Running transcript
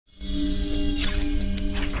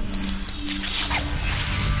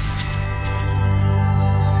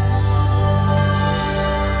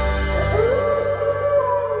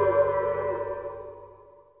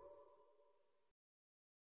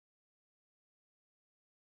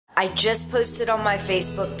I just posted on my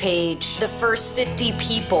Facebook page the first 50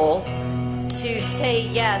 people to say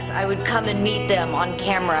yes, I would come and meet them on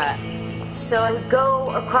camera. So I would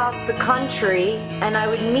go across the country and I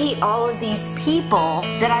would meet all of these people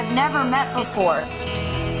that I've never met before.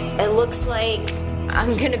 It looks like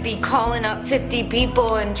I'm gonna be calling up 50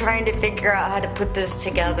 people and trying to figure out how to put this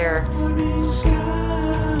together.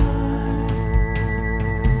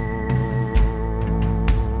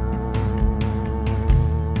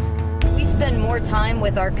 We spend more time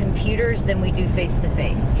with our computers than we do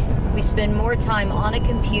face-to-face. We spend more time on a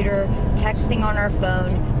computer, texting on our phone,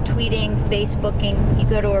 tweeting, Facebooking. You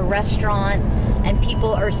go to a restaurant and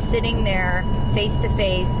people are sitting there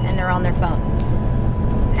face-to-face and they're on their phones.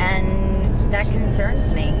 And that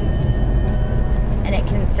concerns me. And it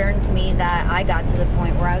concerns me that I got to the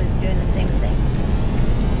point where I was doing the same thing.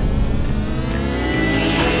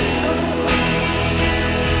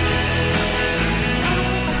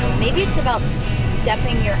 Maybe it's about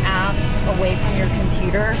stepping your ass away from your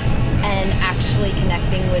computer and actually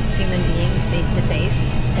connecting with human beings face to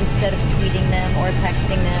face instead of tweeting them or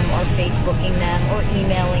texting them or Facebooking them or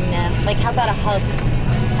emailing them. Like, how about a hug?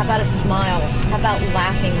 How about a smile? How about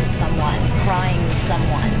laughing with someone, crying with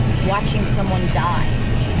someone, watching someone die?